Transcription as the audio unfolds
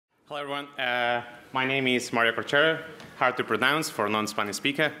Hello, everyone. My name is Mario Corchero, hard to pronounce for a non-Spanish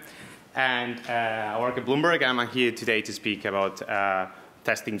speaker. And I work at Bloomberg. I'm here today to speak about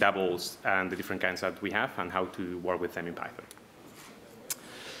testing doubles and the different kinds that we have and how to work with them in Python.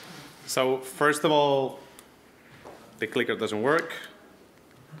 So first of all, the clicker doesn't work.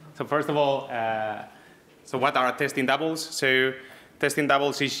 So first of all, so what are testing doubles? So testing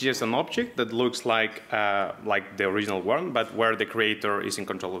doubles is just an object that looks like the original one, but where the creator is in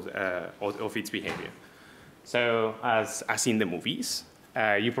control of its behavior. So as in the movies,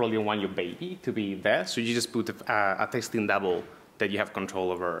 you probably want your baby to be there, so you just put a testing double that you have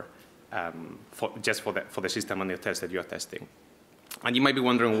control over just for the system and the test that you are testing. And you might be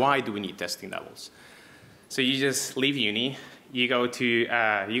wondering, why do we need testing doubles? So you just leave uni, you go to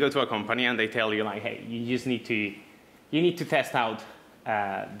a company, and they tell you like, hey, you need to test out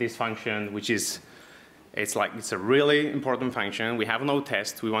this function, which is, it's a really important function. We have no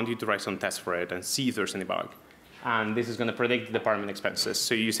test. We want you to write some tests for it and see if there's any bug. And this is going to predict the department expenses.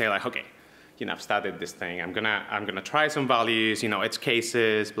 So you say like, okay, I've started this thing. I'm gonna try some values. Edge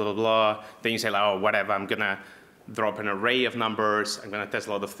cases, blah blah blah. Then you say like, oh, whatever. I'm gonna drop an array of numbers. I'm gonna test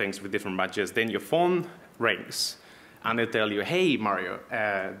a lot of things with different matches. Then your phone rings. And they tell you, hey, Mario,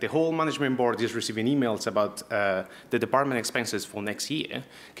 the whole management board is receiving emails about the department expenses for next year.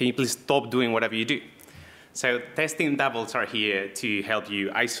 Can you please stop doing whatever you do? So testing doubles are here to help you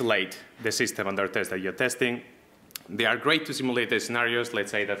isolate the system under test that you're testing. They are great to simulate the scenarios.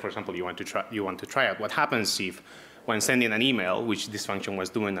 Let's say that, for example, you want to try out what happens if, when sending an email, which this function was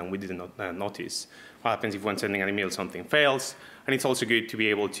doing and we did not notice, what happens if when sending an email something fails. And it's also good to be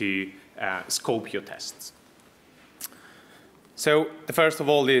able to scope your tests. So the first of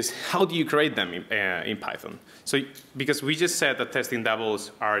all is, how do you create them in Python? So because we just said that testing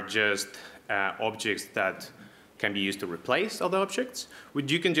doubles are just objects that can be used to replace other objects,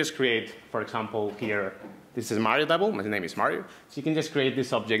 you can just create, for example, here, this is Mario double. My name is Mario. So you can just create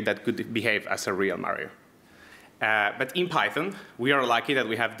this object that could behave as a real Mario. But in Python, we are lucky that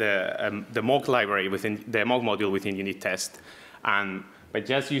we have the mock library within the mock module within unit test. And by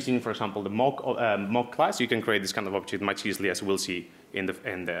just using, for example, the mock class, you can create this kind of object much easily, as we'll see in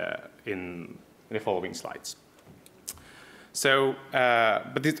the following slides. So,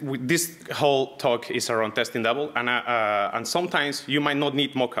 but this whole talk is around testing double, and sometimes you might not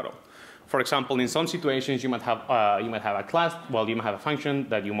need mock at all. For example, in some situations, you might have a class, well, you might have a function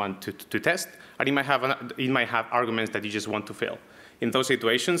that you want to test, and it might have arguments that you just want to fill. In those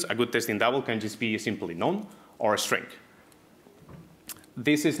situations, a good testing double can just be simply none or a string.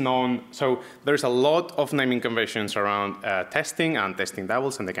 This is known, so there's a lot of naming conventions around testing and testing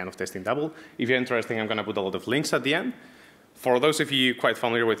doubles and the kind of testing double. If you're interested, I'm going to put a lot of links at the end. For those of you quite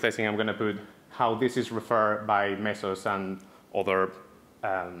familiar with testing, I'm going to put how this is referred by Meszaros and other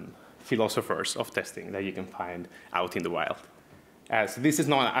philosophers of testing that you can find out in the wild. So this is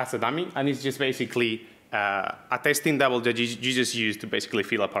known as a dummy, and it's just basically a testing double that you just use to basically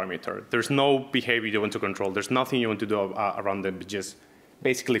fill a parameter. There's no behavior you want to control. There's nothing you want to do around them, but just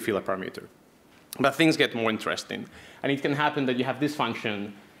basically fill a parameter. But things get more interesting. And it can happen that you have this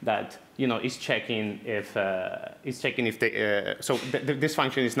function that is checking if this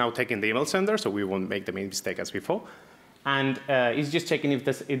function is now taking the email sender, so we won't make the same mistake as before. And it's just checking if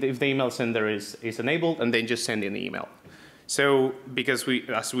the email sender is enabled, and then just sending the email. So because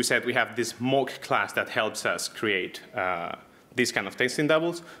as we said, we have this mock class that helps us create this kind of testing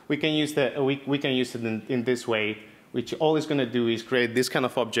doubles, we can use it in this way, which all it's going to do is create this kind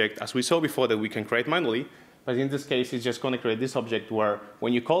of object, as we saw before, that we can create manually. But in this case, it's just going to create this object where,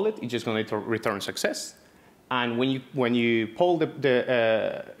 when you call it, it's just going to return success. And when you poll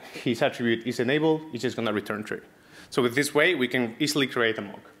his attribute is enabled, it's just going to return true. So with this way, we can easily create a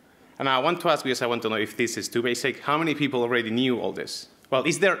mock. And I want to ask, because I want to know if this is too basic, how many people already knew all this? Well,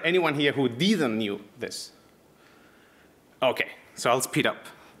 is there anyone here who didn't knew this? OK, so I'll speed up.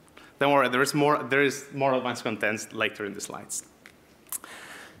 Don't worry, there is more advanced content later in the slides.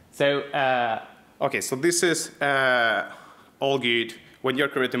 So, OK, so this is all good. When you're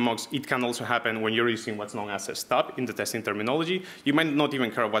creating mocks, it can also happen when you're using what's known as a stub in the testing terminology. You might not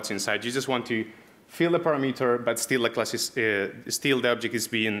even care what's inside. You just want to fill a parameter, but still the object is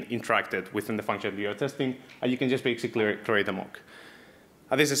being interacted within the function that you're testing, and you can just basically create a mock.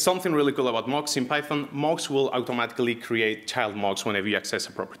 And this is something really cool about mocks in Python. Mocks will automatically create child mocks whenever you access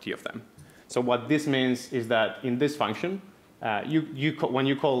a property of them. So what this means is that in this function, when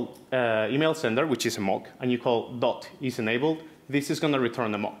you call email sender, which is a mock, and you call dot is enabled, this is going to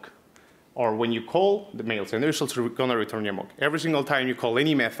return a mock. Or when you call the mail sender, it's also going to return your mock. Every single time you call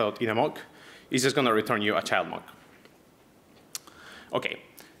any method in a mock, it's just going to return you a child mock. OK,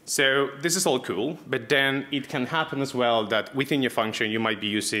 So this is all cool, but then it can happen as well that within your function you might be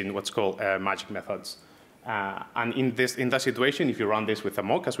using what's called magic methods. And in that situation, if you run this with a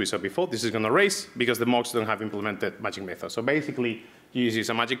mock, as we saw before, this is going to race because the mocks don't have implemented magic methods. So basically, you use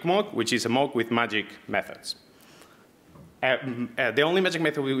a magic mock, which is a mock with magic methods. The only magic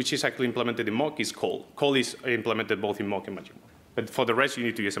method which is actually implemented in mock is call. Call is implemented both in mock and magic mock. But for the rest, you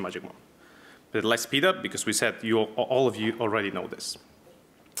need to use a magic mock. But let's speed up because we said all of you already know this.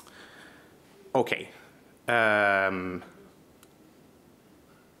 OK.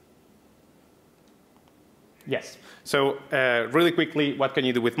 Yes. So really quickly, what can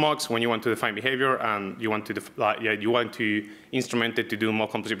you do with mocks when you want to define behavior and you want to instrument it to do more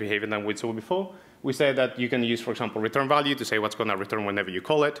complex behavior than we saw before? We said that you can use, for example, return value to say what's going to return whenever you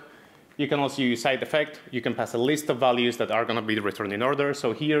call it. You can also use side effect. You can pass a list of values that are going to be returned in order.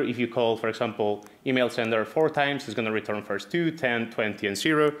 So here, if you call, for example, email sender 4 times, it's going to return first 2, 10, 20, and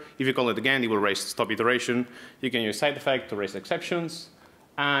 0. If you call it again, it will raise stop iteration. You can use side effect to raise exceptions.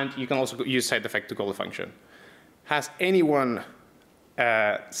 And you can also use side effect to call a function. Has anyone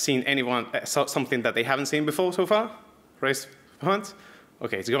seen something that they haven't seen before so far? Raise hands.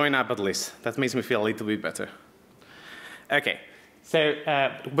 OK, it's going up at least. That makes me feel a little bit better. OK. So,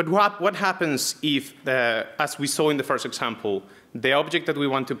 but what happens if, as we saw in the first example, the object that we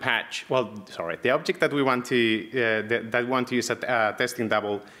want to patch, the object that we want to use a testing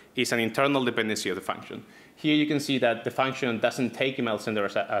double is an internal dependency of the function. Here you can see that the function doesn't take email sender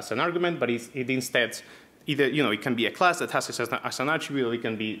as an argument, but it instead either it can be a class that has it as an attribute, or it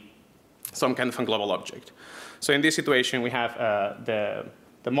can be some kind of a global object. So in this situation, we have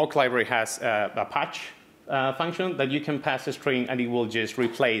the mock library has a patch function that you can pass a string, and it will just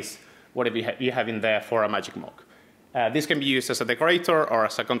replace whatever you have in there for a magic mock. This can be used as a decorator or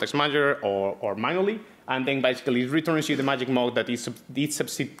as a context manager or manually, and then basically it returns you the magic mock that it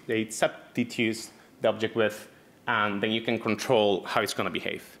substitutes the object with, and then you can control how it's going to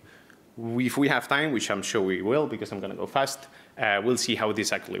behave. If we have time, which I'm sure we will because I'm going to go fast, we'll see how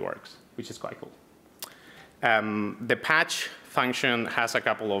this actually works, which is quite cool. The patch function has a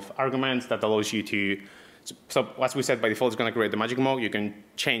couple of arguments that allows you to, so as we said, by default, it's going to create the magic mock. You can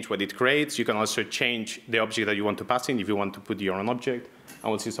change what it creates. You can also change the object that you want to pass in if you want to put your own object,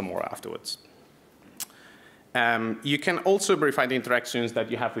 and we'll see some more afterwards. You can also verify the interactions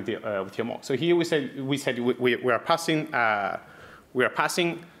that you have with your mock. So here we said we are passing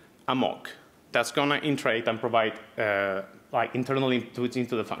a mock that's going to iterate and provide internal inputs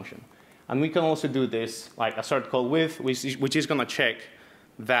into the function. And we can also do this like assert call with, which is going to check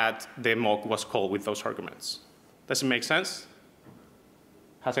that the mock was called with those arguments. Does it make sense?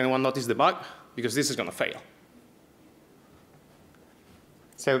 Has anyone noticed the bug? Because this is going to fail.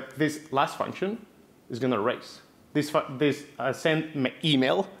 So this last function is going to erase. This send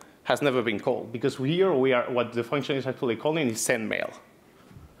email has never been called, because here what the function is actually calling is send mail.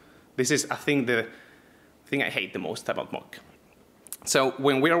 This is, I think, the thing I hate the most about mock. So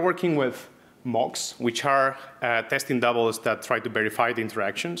when we are working with mocks, which are testing doubles that try to verify the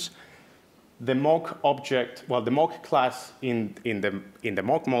interactions, the mock object, the mock class in the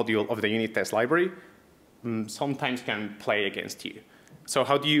mock module of the unit test library sometimes can play against you. So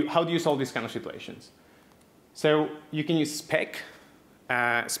how do you solve these kind of situations? So you can use spec.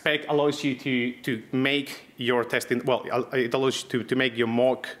 Spec allows you to make your testing, it allows you to make your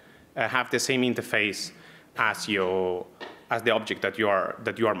mock have the same interface as the object that you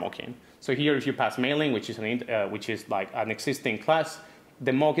are mocking. So here, if you pass mailing, which is like an existing class,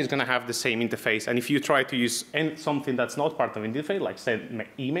 the mock is going to have the same interface. And if you try to use something that's not part of the interface, like send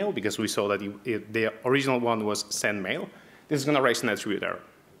email, because we saw that the original one was send mail, this is going to raise an attribute error.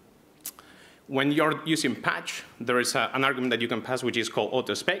 When you're using patch, there is an argument that you can pass, which is called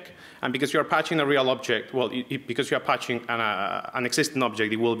autospec. And because you're patching a real object, because you're patching an existing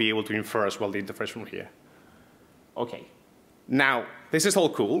object, it will be able to infer as well the interface from here. OK. Now, this is all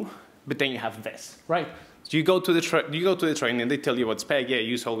cool, but then you have this, right? So you go to the training, and they tell you what spec. Yeah,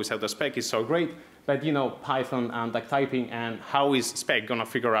 use always autospec is so great. But Python and like typing, and how is spec going to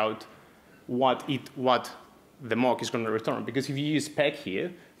figure out what the mock is going to return? Because if you use spec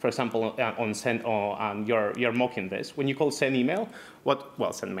here, for example, on send, or you're mocking this, when you call send email,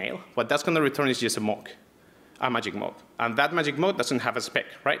 send mail, what that's going to return is just a mock, a magic mock, and that magic mock doesn't have a spec,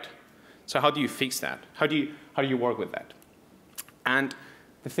 right? So how do you fix that? How do you work with that? And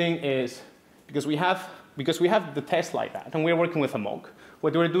the thing is, because we have the test like that, and we're working with a mock,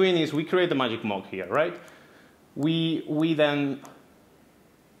 what we're doing is we create the magic mock here, right? We then,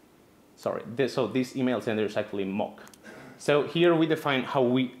 sorry, so this email sender is actually mock. So here we define how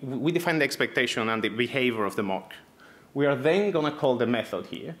we define the expectation and the behavior of the mock. We are then going to call the method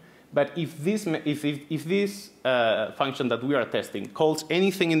here. But if this function that we are testing calls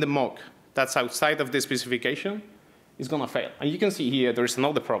anything in the mock that's outside of the specification, it's going to fail. And you can see here there's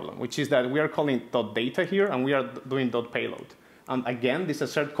another problem, which is that we are calling .data here, and we are doing .payload. And again, this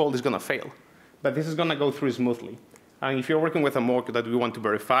assert call is going to fail. But this is going to go through smoothly. And if you're working with a mock that we want to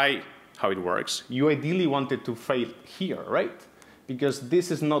verify how it works, you ideally want it to fail here, right? Because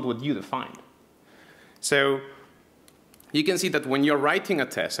this is not what you defined. So you can see that when you're writing a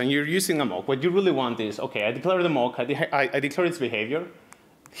test and you're using a mock, what you really want is, OK, I declare the mock, I declare its behavior.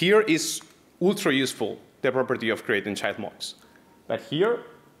 Here is ultra useful, the property of creating child mocks. But here,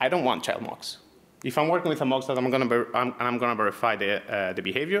 I don't want child mocks. If I'm working with a mock that I'm going to verify the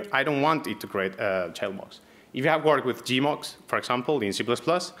behavior, I don't want it to create child mocks. If you have worked with gmocks, for example, in C++,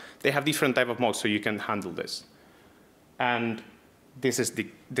 they have different type of mocks, so you can handle this. And this is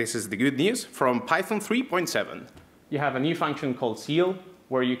the good news. From Python 3.7, you have a new function called seal,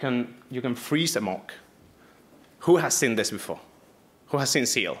 where you can freeze a mock. Who has seen this before? Who has seen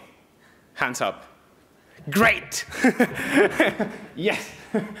seal? Hands up. Great! Yes.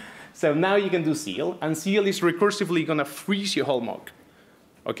 So now you can do seal, and seal is recursively going to freeze your whole mock.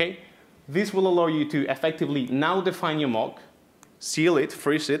 OK? This will allow you to effectively now define your mock, seal it,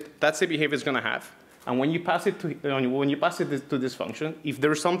 freeze it. That's the behavior it's going to have. And when you pass it to this function, if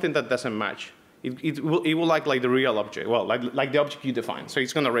there's something that doesn't match, it will like the real object, well, like the object you define. So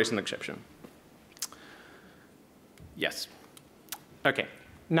it's going to raise an exception. Yes. OK.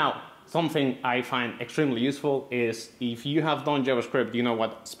 Now, something I find extremely useful is if you have done JavaScript, you know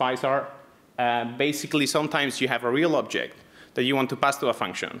what spies are. Basically, sometimes you have a real object that you want to pass to a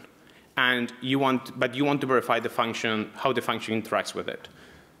function. But you want to verify the function, how the function interacts with it.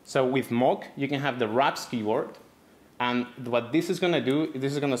 So with mock, you can have the wraps keyword. And what this is going to do,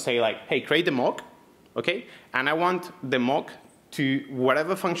 this is going to say, like, hey, create the mock. OK? And I want the mock to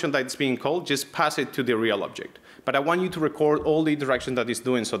whatever function that's being called, just pass it to the real object. But I want you to record all the interactions that it's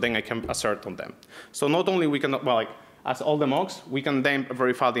doing, so then I can assert on them. So not only we can, well, like, as all the mocks, we can then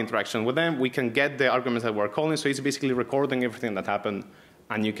verify the interaction with them. We can get the arguments that we're calling. So it's basically recording everything that happened.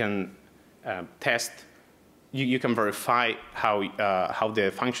 And you can test, you can verify how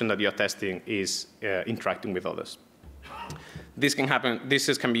the function that you're testing is interacting with others. This can happen.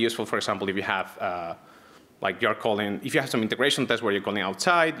 This can be useful, for example, if you have, like you're calling, if you have some integration test where you're calling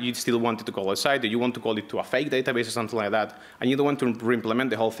outside, you still want it to call outside, or you want to call it to a fake database or something like that, and you don't want to re-implement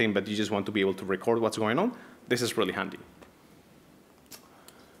the whole thing, but you just want to be able to record what's going on, this is really handy.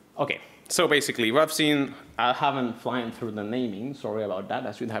 OK. So basically, what I've seen, I haven't flown through the naming. Sorry about that.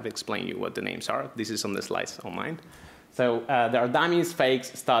 I should have explained you what the names are. This is on the slides online. So there are dummies,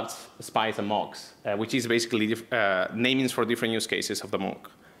 fakes, stubs, spies, and mocks, which is basically namings for different use cases of the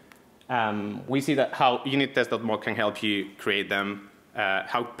mock. We see that how unit-test.mock can help you create them,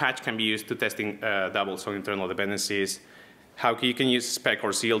 how patch can be used to testing doubles on internal dependencies, how you can use spec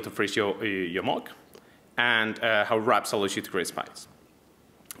or seal to freeze your mock, and how wraps allows you to create spies.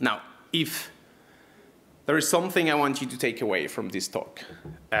 Now, if there is something I want you to take away from this talk,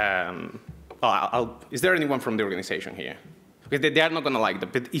 is there anyone from the organization here? Okay, they are not going to like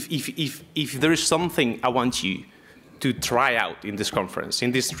that, but if there is something I want you to try out in this conference,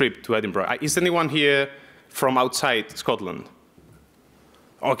 in this trip to Edinburgh, is anyone here from outside Scotland?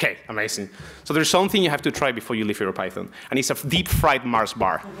 OK, amazing. So there's something you have to try before you leave EuroPython, and it's a deep-fried Mars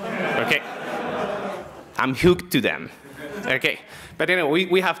bar. OK? I'm hooked to them. OK? But anyway,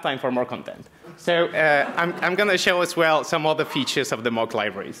 we have time for more content. So I'm going to show as well some other features of the mock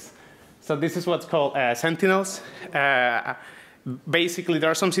libraries. So this is what's called sentinels. Basically, there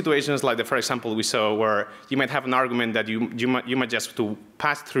are some situations like the first example we saw where you might have an argument that you might just to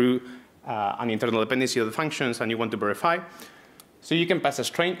pass through an internal dependency of the functions, and you want to verify. So you can pass a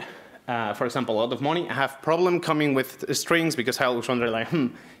string. For example, a lot of money. I have problem coming with strings because I always wonder, like,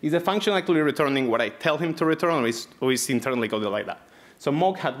 is the function actually returning what I tell him to return, or is internally coded like that? So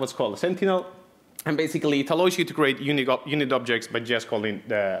mock had what's called a sentinel. And basically, it allows you to create unit objects by just calling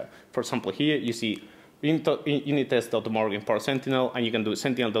the, for example, here you see unit-test.mock import sentinel, and you can do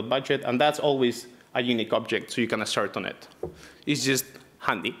sentinel.budget, and that's always a unique object, so you can assert on it. It's just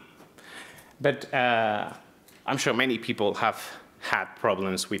handy. But I'm sure many people have had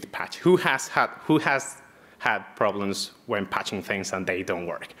problems with patch. Who has had problems when patching things and they don't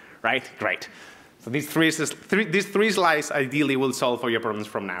work, right? Great. So these three slides ideally will solve all your problems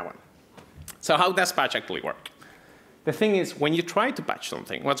from now on. So how does patch actually work? The thing is, when you try to patch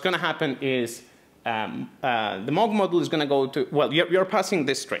something, what's going to happen is the mock model is going to go to, well, you're passing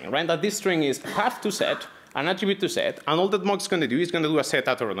this string, right? That this string is path to set, an attribute to set, and all that mock is going to do is going to do a set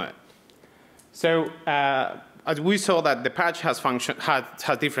out or not. So as we saw that the patch has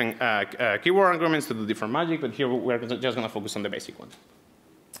different keyword arguments to do different magic, but here we're just going to focus on the basic one.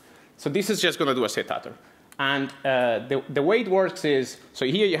 So this is just going to do a set utter. And the way it works is, so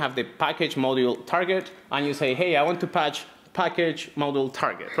here you have the package module target, and you say, hey, I want to patch package module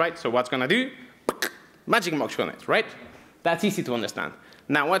target, right? So what's going to do? Magic mux connect, right? That's easy to understand.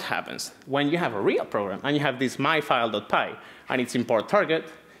 Now what happens? When you have a real program, and you have this myfile.py, and it's import target,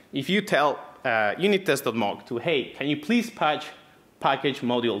 if you tell unit test.mog to, hey, can you please patch package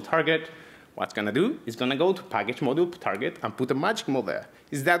module target, what's going to do? It's going to go to package module target and put a magic mod there.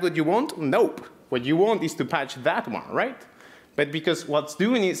 Is that what you want? Nope. What you want is to patch that one, right? But because what's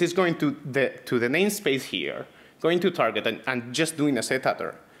doing is it's going to the namespace here, going to target and just doing a set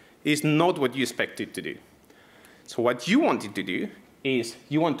utter is not what you expect it to do. So what you want it to do is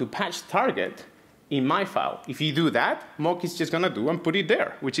you want to patch target in my file. If you do that, mock is just going to do and put it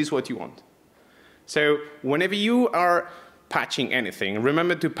there, which is what you want. So whenever you are patching anything,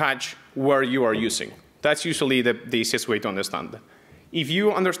 remember to patch where you are using. That's usually the easiest way to understand. If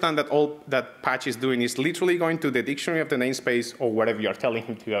you understand that all that patch is doing is literally going to the dictionary of the namespace or wherever you are telling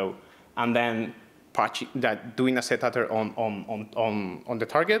him to go, and then doing a set utter on the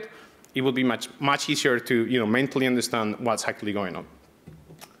target, it will be much easier to mentally understand what's actually going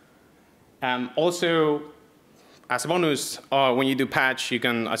on. Also, as a bonus, when you do patch, you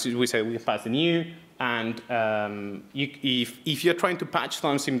can, as we said, we can pass the new. And if you're trying to patch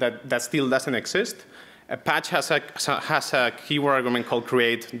something that still doesn't exist, a patch has a keyword argument called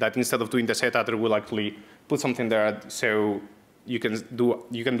create that instead of doing the set utter will actually put something there, so you can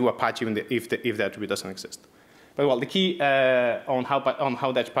do a patch even if the attribute doesn't exist. But well, the key on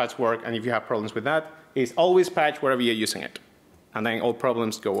how that patch work, and if you have problems with that, is always patch wherever you're using it, and then all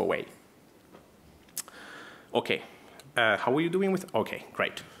problems go away. Okay, how are you doing with? Okay,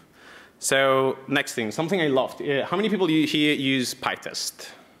 great. So next thing, something I loved. How many people here use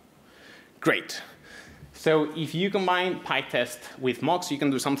PyTest? Great. So if you combine PyTest with mocks, you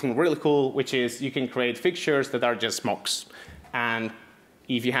can do something really cool, which is you can create fixtures that are just mocks. And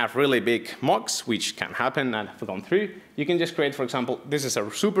if you have really big mocks, which can happen and have gone through, you can just create, for example, this is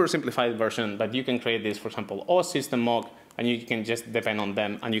a super simplified version, but you can create this, for example, all system mock, and you can just depend on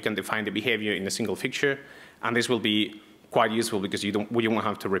them, and you can define the behavior in a single fixture. And this will be quite useful because you won't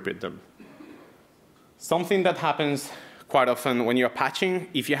have to repeat them. Something that happens quite often when you're patching,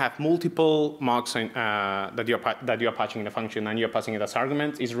 if you have multiple mocks that you're patching in a function and you're passing it as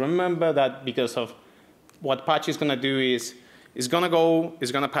arguments, is remember that because of what patch is going to do is it's going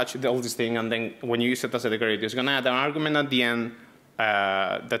to patch all this thing, and then when you use it as a decorator, it's going to add an argument at the end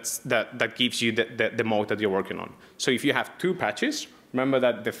that gives you the mode that you're working on. So if you have two patches, remember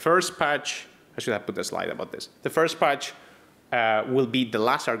that the first patch, I should have put a slide about this. The first patch will be the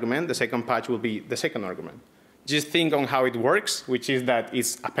last argument. The second patch will be the second argument. Just think on how it works, which is that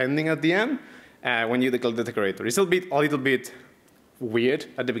it's appending at the end when you declare the decorator. It's a little bit weird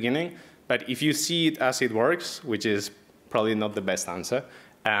at the beginning, but if you see it as it works, which is probably not the best answer,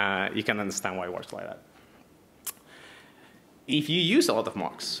 you can understand why it works like that. If you use a lot of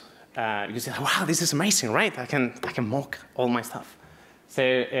mocks, you say, wow, this is amazing, right? I can mock all my stuff. So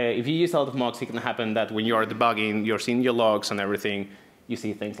if you use a lot of mocks, it can happen that when you are debugging, you're seeing your logs and everything, you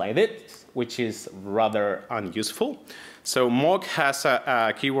see things like this, which is rather unuseful. So mock has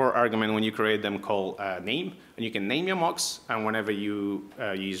a keyword argument when you create them called name, and you can name your mocks, and whenever you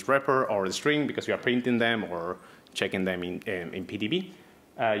use wrapper or the string, because you are printing them or checking them in PDB,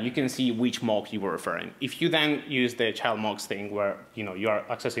 you can see which mock you were referring. If you then use the child mocks thing where you are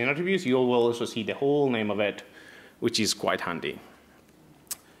accessing attributes, you will also see the whole name of it, which is quite handy.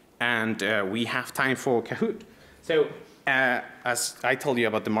 And we have time for Kahoot. So as I told you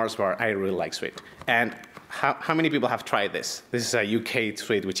about the Mars bar, I really like Sweet. And how many people have tried this? This is a UK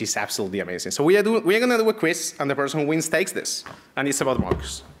Sweet, which is absolutely amazing. So we are going to do a quiz, and the person who wins takes this. And it's about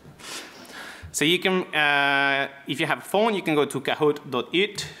mocks. So you can, if you have a phone, you can go to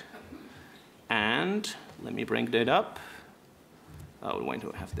kahoot.it. And let me bring that up. Oh, we're going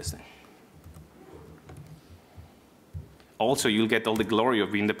to have this thing. Also, you'll get all the glory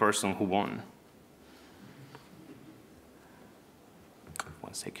of being the person who won.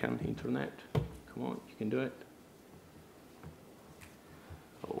 1 second, internet. Come on, you can do it.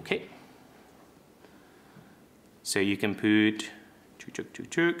 OK. So you can put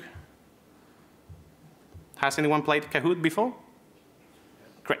chuk. Has anyone played Kahoot before?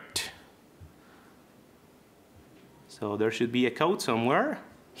 Great. So there should be a code somewhere.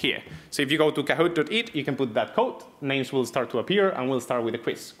 Here. So if you go to kahoot.it, you can put that code. Names will start to appear, and we'll start with a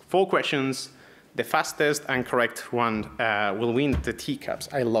quiz. 4 questions. The fastest and correct one will win the teacups.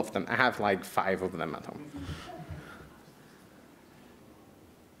 I love them. I have like 5 of them at home.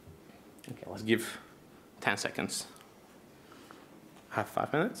 Okay, let's give 10 seconds. Have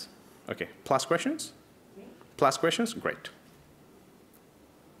 5 minutes? Okay, plus questions? Plus questions? Great.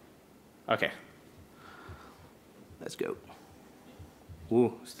 Okay. Let's go.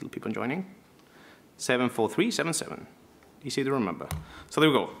 Ooh, still people joining. 74377. Easy to remember. So there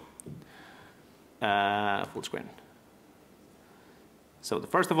we go. Full screen. So the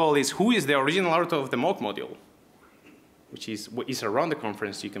first of all is who is the original author of the mock module, which is what is around the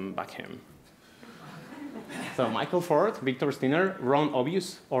conference. You can back him. So Michael Ford, Victor Stinner, Ron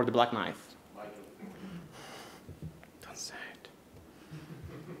Obvious, or the Black Knight. Don't say it.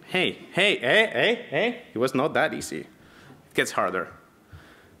 Hey! It was not that easy. It gets harder.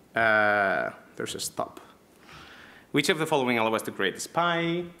 There's a stop. Which of the following allow us to create a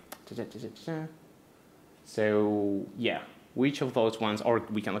spy? So yeah, which of those ones, or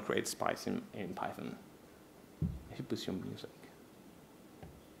we cannot create spies in Python. If you put some music.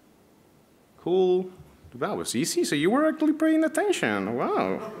 Cool. That was easy, so you were actually paying attention.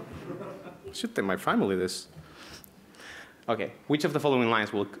 Wow. I should tell my family this. Okay, which of the following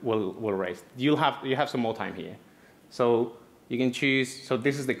lines will raise? You have some more time here. So you can choose, so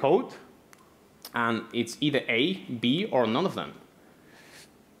this is the code, and it's either A, B, or none of them.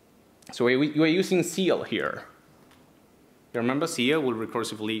 So we're using seal here. You remember seal will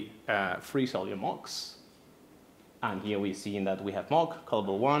recursively freeze all your mocks. And here we're seeing that we have mock,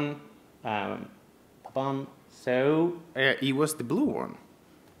 callable 1, so it was the blue one.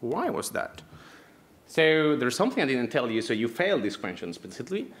 Why was that? So there's something I didn't tell you, so you failed this question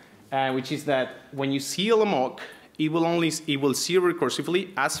specifically, which is that when you seal a mock, it will seal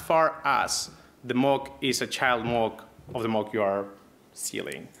recursively as far as the mock is a child mock of the mock you are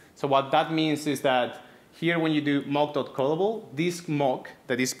sealing. So what that means is that here when you do mock.callable, this mock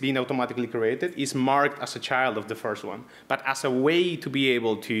that is being automatically created is marked as a child of the first one. But as a way to be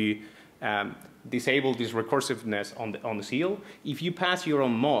able to disable this recursiveness on the seal, if you pass your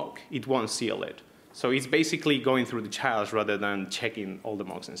own mock, it won't seal it. So it's basically going through the childs rather than checking all the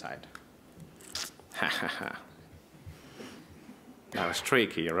mocks inside. That was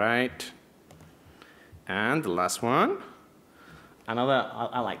tricky, right? And the last one. Another,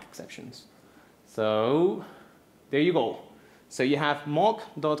 I like exceptions. So there you go. So you have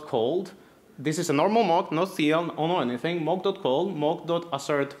mock.called. This is a normal mock, not seal, or anything. Mock.called,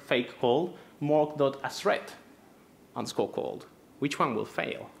 mock.assert fake call, mock.assert underscore called. Which one will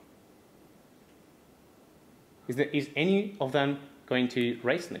fail? Is any of them going to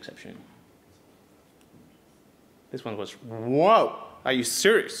raise an exception? This one was, whoa, are you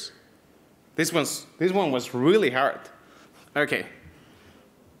serious? This one was really hard. Okay.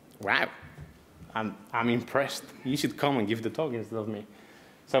 Wow. I'm impressed. You should come and give the talk instead of me.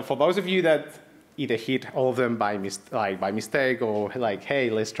 So for those of you that either hit all of them by mistake or like, hey,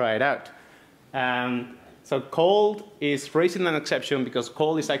 let's try it out. So called is raising an exception because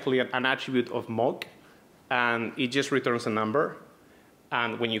call is actually an attribute of mock, and it just returns a number.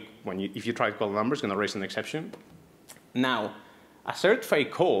 And if you try to call a number, it's going to raise an exception. Now, assert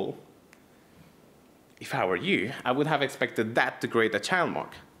fake call, if I were you, I would have expected that to create a child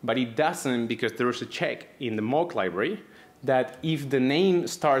mock. But it doesn't because there is a check in the mock library that if the name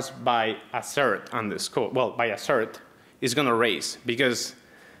starts by assert underscore, well, by assert, it's going to raise because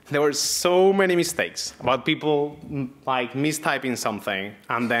there were so many mistakes about people like mistyping something,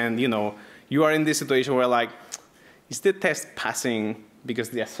 and then you are in this situation where like, is the test passing because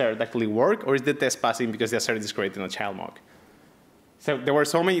the assert actually worked, or is the test passing because the assert is creating a child mock? So there were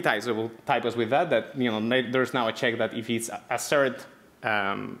so many typos with that there's now a check that if it's assert,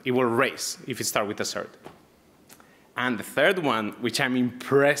 it will raise if it starts with assert. And the third one, which I'm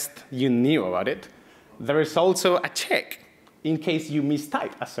impressed you knew about it, there is also a check in case you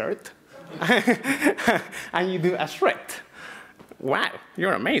mistype assert and you do assert. Wow,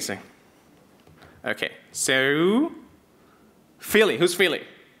 you're amazing. Okay, so Philly, who's Philly?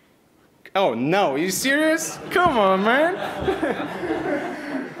 Oh no, are you serious? Come on, man.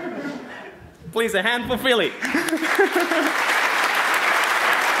 Please, a hand for Philly.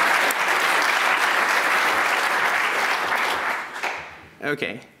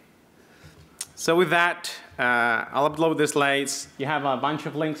 Okay. So with that, I'll upload the slides. You have a bunch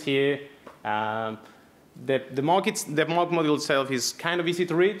of links here. The mock module itself is kind of easy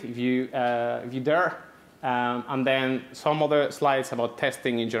to read if you dare. And then some other slides about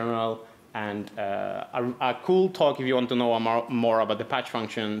testing in general, and a cool talk if you want to know more about the patch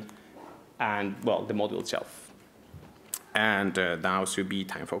function and, well, the module itself. And now should be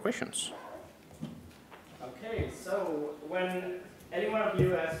time for questions. Okay, so when any one of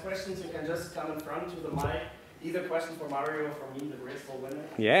you has questions, you can just come in front to the mic either questions for Mario or for me, the graceful winner.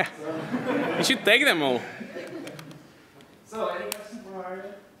 Yeah. So, You should take them all. so any questions for Mario?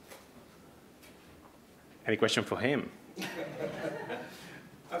 Any question for him?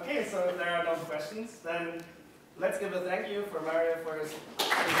 Okay, so if there are no questions, then let's give a thank you for Mario for his...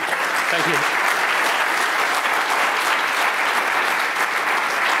 Thank you.